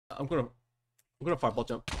I'm gonna fireball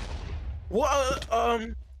jump. What?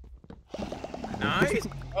 Nice.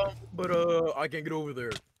 But I can't get over there.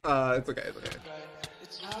 It's okay. It's okay.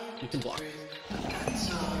 You can block.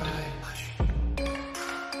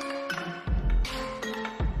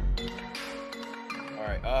 All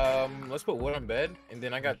right. Let's put wood on bed, and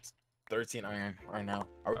then I got 13 iron right now.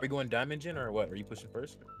 Are we going diamond gen or what? Are you pushing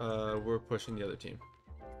first? We're pushing the other team.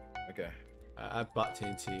 Okay. I bought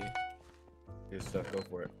TNT. Good stuff. Go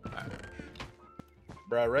for it. All right.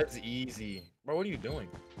 Bro, red's easy. Bro, what are you doing?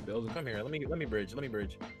 Building. Come here. Let me bridge. Let me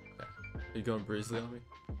bridge. Okay. Are you going breezily on me?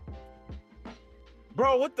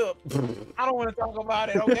 Bro, what the? I don't want to talk about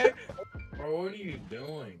it. Okay. Bro, what are you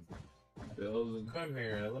doing? Building. Come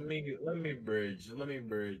here. Let me bridge. Let me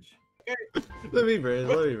bridge. Let me bridge.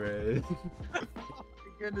 Let me bridge. Oh my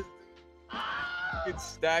goodness. It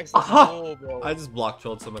stacks the whole, bro. I just block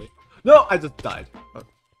trolled somebody. No, I just died. Oh.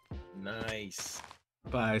 Nice.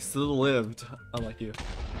 But I still lived, unlike you.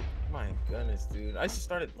 My goodness, dude. I just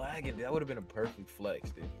started lagging. That would have been a perfect flex,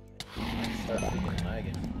 dude. I just started freaking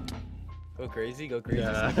lagging. Go crazy, go crazy.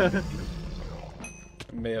 Yeah.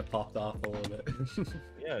 May have popped off a little bit.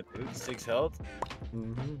 Yeah, dude. 6 health. We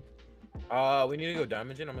need to go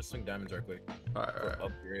diamond gen. I'm gonna swing diamonds right quick. Alright.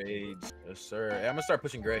 Upgrades. Yes, sir. Hey, I'm gonna start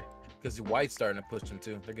pushing gray. Because the white's starting to push them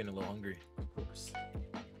too. They're getting a little hungry. Of course.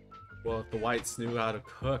 Well, if the whites knew how to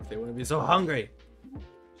cook, they wouldn't be so hungry.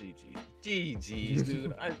 GG's,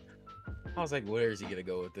 dude. I was like, where is he gonna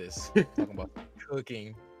go with this? Talking about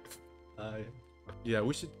cooking. Yeah,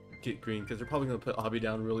 we should get green because they're probably gonna put Obby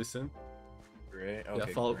down really soon. Gray. Okay,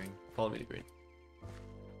 Yeah, follow me to green.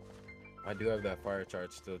 I do have that fire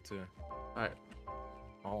charge still too. All right.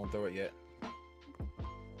 I won't throw it yet.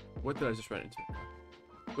 What did I just run into?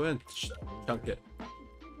 Go ahead and chunk it.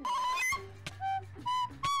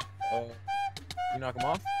 You knock him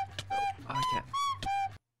off? No, I can't.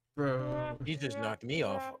 Bro. You just knocked me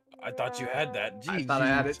off. I thought you had that. I thought I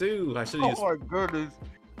had it too. I should use. Oh my goodness.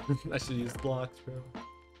 I should use blocks, bro.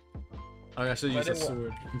 I should use a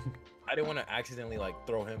sword. I didn't want to accidentally like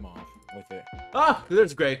throw him off with it. Ah,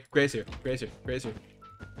 there's Gray. Gray's here. Gray's here. Gray's here.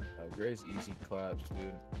 Gray's easy claps,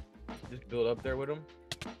 dude. Just build up there with him.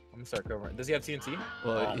 I'm gonna start covering. Does he have TNT?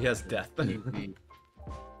 Well, he has death. Bro, TNT.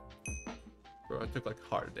 I took like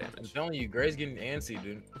hard I'm damage. telling you, Gray's getting antsy,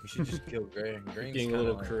 dude. We should just kill Gray. Gray's Getting a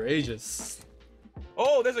little courageous.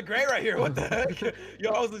 Oh, there's a Gray right here. What the heck?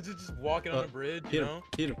 Yo, I was legit just walking on a bridge, you know?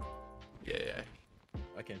 Hit him. Yeah.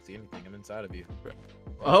 I can't see anything. I'm inside of you.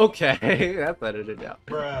 Okay, that's edited out.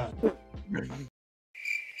 Bruh.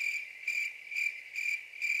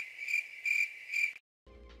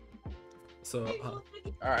 So,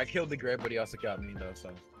 Alright, I killed the Gray, but he also got me though, so.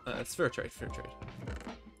 it's fair trade, fair trade.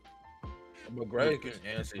 But Gray is getting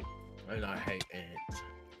antsy, and I hate ants.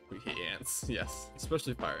 We hate ants, yes.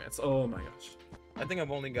 Especially fire ants. Oh my gosh. I think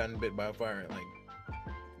I've only gotten bit by a fire ant like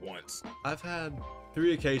once. I've had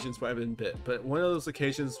 3 occasions where I've been bit, but one of those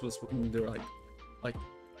occasions was when there were like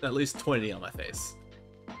at least 20 on my face.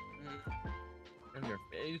 In your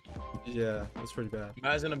face? Yeah, that's pretty bad.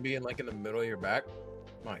 Imagine them being like in the middle of your back.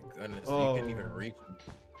 My goodness, Oh. you couldn't even reach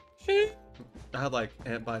them. I had like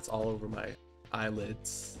ant bites all over my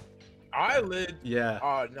eyelids. Eyelid? Yeah.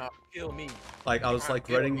 Oh no, kill me. Like I was like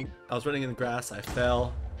running in the grass, I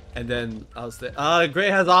fell, and then I was like, Gray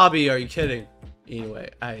has Obby, are you kidding? Anyway,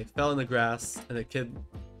 I fell in the grass and the kid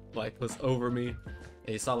like was over me and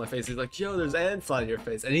he saw my face, he's like, yo, there's ants on your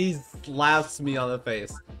face, and he slaps me on the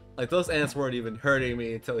face. Like those ants weren't even hurting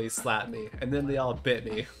me until he slapped me, and then they all bit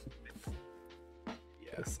me.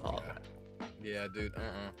 Yes, all that. Yeah, dude,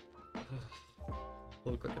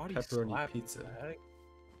 Look like Why a do you pepperoni slap pizza. that?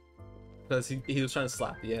 Because he was trying to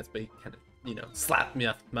slap the ants, but he kind of, you know, slapped me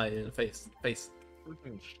off my face.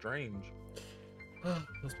 Freaking strange. That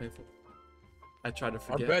was painful. I tried to I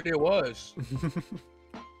forget. bet it was.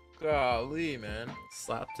 Golly, man.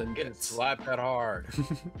 Slapped and Getting bit. slapped that hard.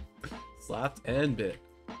 Slapped and bit.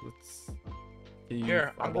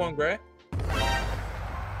 Here, I'm going Gray.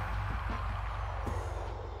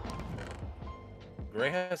 Gray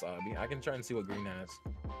has Obby. I can try and see what Green has.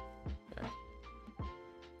 Okay.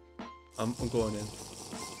 I'm going in.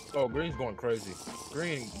 Oh, Green's going crazy.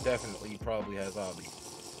 Green definitely probably has Obby.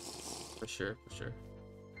 For sure, for sure.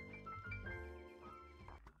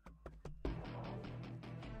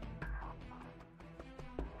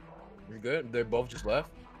 You're good? They're both just left?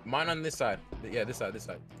 Mine on this side. Yeah, this side, this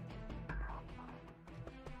side.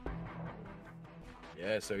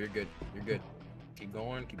 Yeah, so you're good. You're good. Keep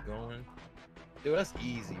going, keep going. Dude, that's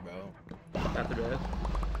easy, bro. After bed.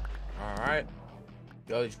 Alright.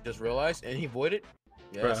 Yo, you just realized? And he voided?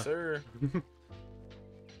 Yes, Bruh. sir.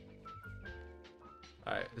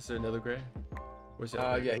 Alright, is there another gray? Where's the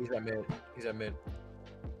other Yeah, he's at mid. He's at mid.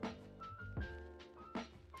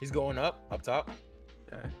 He's going up top.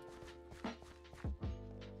 Okay.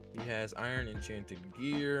 He has iron enchanted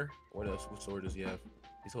gear. What else? What sword does he have?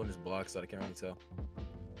 He's holding his block, so I can't really tell.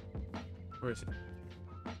 Where is he?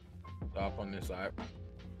 Up on this side.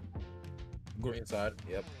 Green side.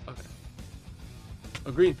 Yep. Okay.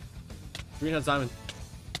 Oh, green. Green has diamond.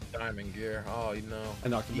 Diamond gear. Oh, you know. I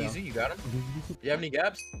knocked him Easy. down. You got him. You have any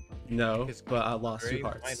gaps? No, His but I lost 2 gray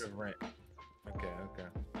hearts. might have rent. Okay.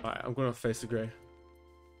 Alright, I'm gonna face the gray.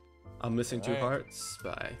 I'm missing 2 Alright. hearts,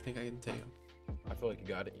 but I think I can take them. I feel like you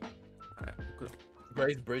got it. Alright, good.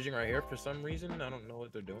 Gray's bridging right here for some reason. I don't know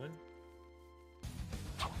what they're doing.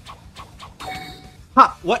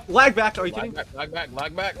 Ha! What? Lag back? Are you kidding? Lag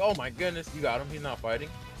back. Oh my goodness. You got him. He's not fighting.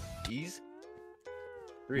 Ease.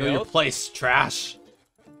 3 Know your health. place, trash.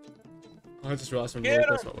 I just realized I'm really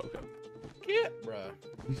close to my webcam. Get, bruh.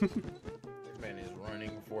 This man is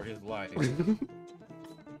running for his life.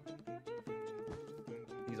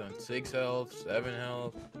 He's on 6 health, 7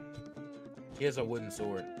 health. He has a wooden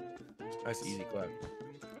sword. That's easy clap.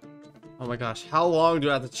 Oh my gosh, how long do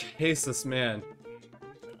I have to chase this man?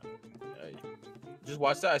 Just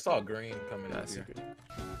watch that. I saw a green coming up That's here. good.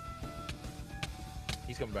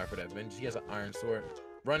 He's coming back for that vengeance. He has an iron sword.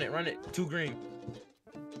 Run it. 2 green.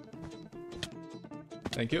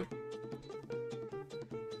 Thank you.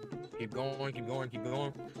 Keep going.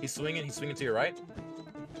 He's swinging to your right.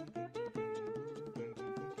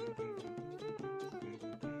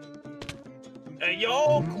 Hey,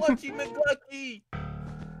 yo, Clutchy McGlucky.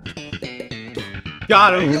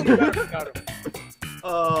 Got Hey, yo, him! got him.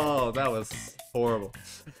 Oh, that was horrible.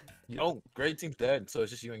 Oh, great team's dead, so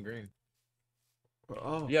it's just you and green.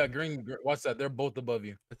 Oh, Yeah, green. Watch that. They're both above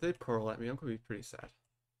you. if they pearl at me, I'm gonna be pretty sad.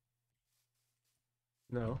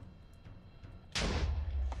 No.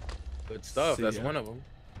 Good stuff. See That's ya. one of them.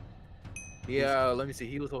 Yeah, let me see.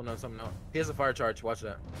 He was holding on something else. He has a fire charge. Watch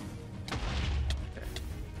that.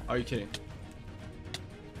 Are you kidding?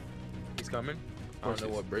 He's coming. I course don't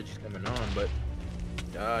know he is. what bridge he's coming on, but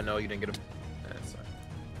no, you didn't get him. Sorry.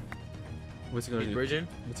 What's he gonna He's do? bridging.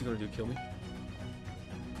 What's he gonna do? Kill me?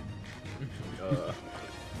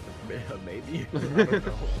 Maybe. I don't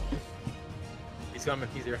know. He's coming.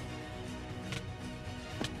 He's here.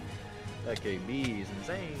 That KB is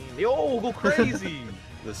insane. Yo, go crazy.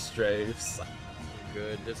 The strafes.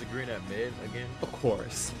 Good. There's a green at mid again. Of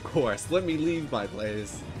course. Let me leave my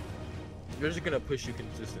place. They're just gonna push you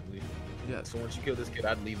consistently. Yes. So once you kill this kid,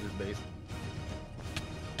 I'd leave this base.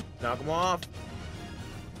 Knock him off.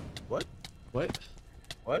 What? What?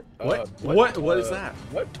 What? What is that?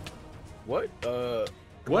 What? What?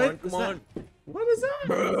 What Come is on. that? What is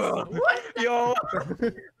that? What? Yo,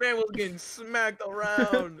 man was getting smacked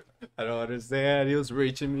around. I don't understand. He was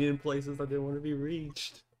reaching me in places I didn't want to be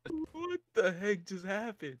reached. What the heck just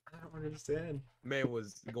happened? I don't understand. Man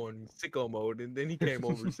was going sicko mode, and then he came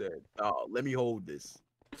over and said, "Oh, let me hold this."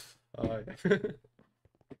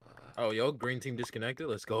 Oh, yo, green team disconnected.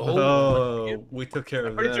 Let's go. Oh, we took care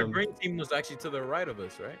I'm of pretty sure them. green team was actually to the right of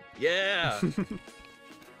us, right? Yeah.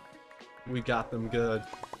 We got them good.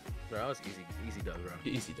 Bro, that was easy dub, bro.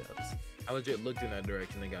 Easy dubs. I legit looked in that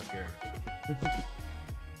direction and got scared.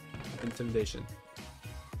 Intimidation.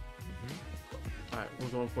 Alright, we're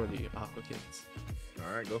going for the Aqua Kids.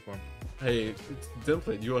 All right, go for him. Hey,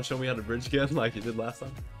 Dimpled, do you want to show me how to bridge again like you did last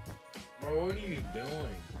time? Bro, what are you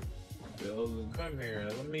doing? Building. Come here.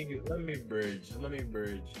 Let me bridge. I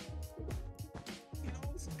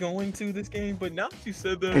was going to this game, but now that you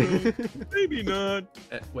said that, maybe not.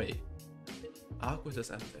 Wait. Aqua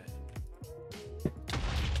just ended.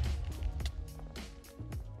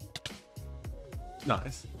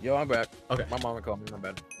 Nice. Yo, I'm back. Okay. My mama called me. My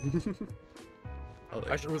bad.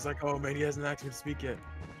 I sure was like, oh man, he hasn't asked me to speak yet.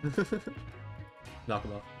 Knock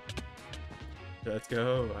him off. Let's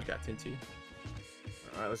go. I got TNT.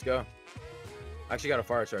 All right, let's go. I actually got a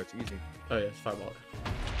fire charge. Easy. Oh yeah, fireball.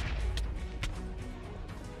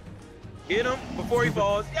 Get him before he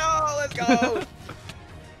falls. Yo, let's go.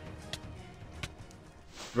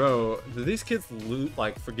 Bro, do these kids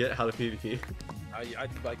forget how to PvP? I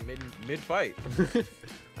like mid fight.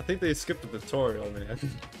 I think they skipped the tutorial, man.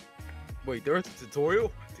 Wait, there was a tutorial?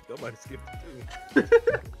 I think I might have skipped it too.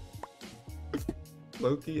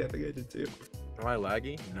 Loki, I think I did too. Am I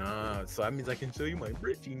laggy? Nah, so that means I can show you my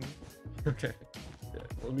bridging. Okay. Yeah,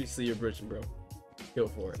 let me see your bridging, bro. Go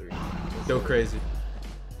for it. Sorry. Go crazy.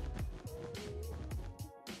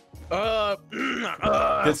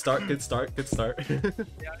 Good start.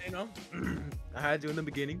 Yeah, you know. I had you in the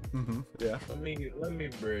beginning. Yeah. Let me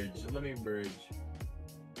bridge.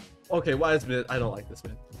 Okay, why is mid? I don't like this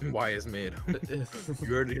mid. Why is mid? You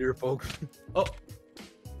heard it here, folks. Oh.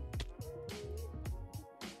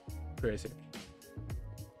 Crazy.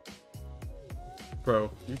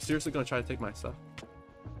 Bro, you seriously gonna try to take my stuff?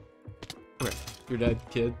 Okay, you're dead,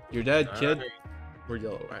 kid. You're dead, kid. Right. We're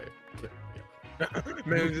yellow, right?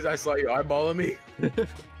 Man, I saw you eyeballing me. I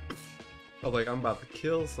was like, I'm about to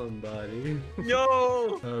kill somebody.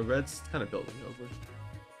 Yo! Red's kind of building over.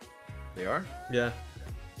 They are? Yeah.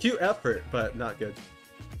 Cute effort, but not good.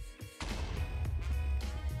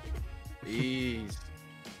 Jeez.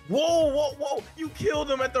 Whoa, whoa, whoa! You killed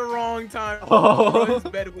him at the wrong time. Oh. Bro,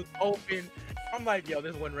 his bed was open. I'm like, yo,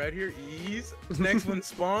 there's one right here. Ease. Next one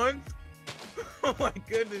spawns. Oh my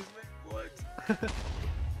goodness, man. What?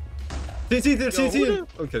 TT.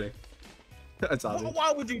 I'm kidding. That's obvious.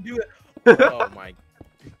 Why would you do that? Oh my.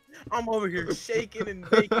 I'm over here shaking and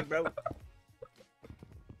baking, bro.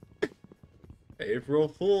 April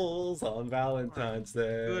Fools on Valentine's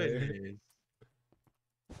Day. Goodness.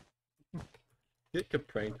 Get a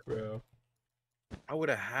prank, bro. I would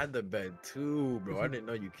have had the bed too, bro. I didn't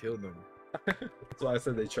know you killed them. That's why I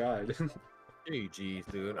said they tried. Hey, jeez,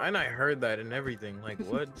 dude. And I heard that and everything. Like,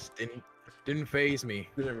 what? Just didn't phase me.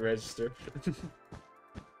 Didn't register.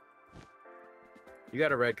 You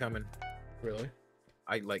got a red coming. Really?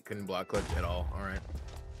 I like couldn't block clutch at all. All right.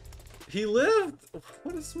 He lived.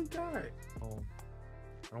 What a sweet guy. Oh,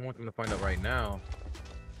 I don't want them to find out right now.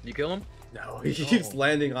 You kill him? No, he keeps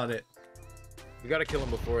landing on it. You gotta kill him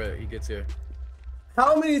before he gets here.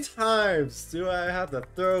 How many times do I have to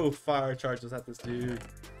throw fire charges at this dude?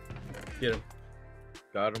 Get him.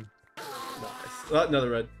 Got him. Nice. Oh, another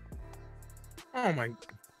red. Oh my.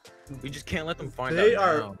 We just can't let them find out. They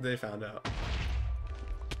are. Now. They found out.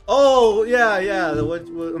 Oh yeah. What?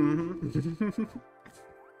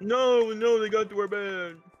 No, they got to our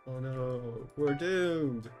bed. Oh no, we're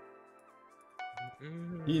doomed.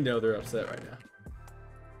 You know they're upset right now.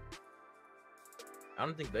 I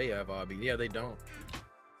don't think they have Obby. Yeah, they don't.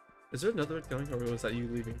 Is there another one going, or was that you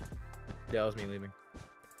leaving? Yeah, that was me leaving.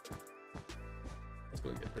 I was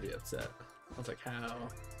gonna get pretty upset. I was like, how?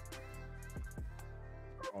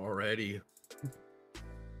 Already.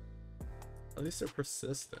 At least they're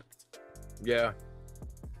persistent. Yeah,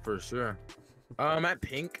 for sure. At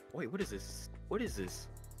pink. Wait, what is this? What is this?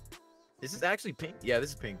 Is this actually pink? Yeah,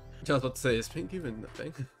 this is pink. I was about to say, is pink even the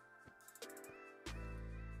thing?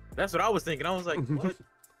 That's what I was thinking. I was like, what?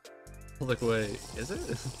 I was like, wait, is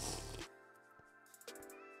it?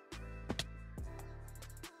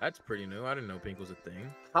 That's pretty new. I didn't know pink was a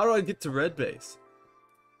thing. How do I get to red base?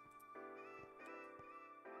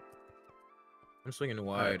 I'm swinging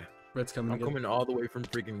wide. Red's coming. I'm coming all the way from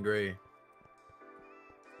freaking gray.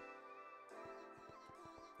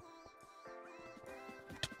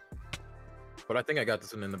 But I think I got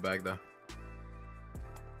this one in the bag though.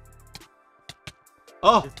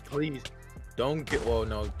 Oh! Just please. Don't kill. Whoa,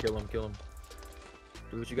 no. Kill him. Kill him.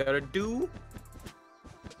 Do what you gotta do.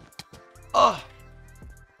 Oh!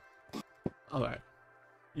 Alright.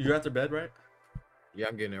 You're at their bed, right? Yeah,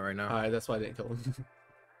 I'm getting it right now. Alright, that's why I didn't kill him.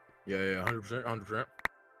 Yeah, 100%. 100%.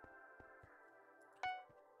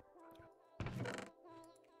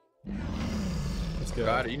 Let's go.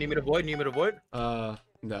 Got it. You need me to void? Need me to void?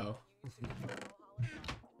 No.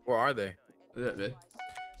 Where are they? They're at mid.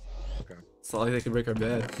 Okay. It's not like they can break our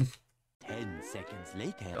bed. 10 seconds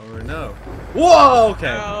later. Don't really know. Whoa!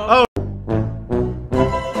 Okay. No. Oh!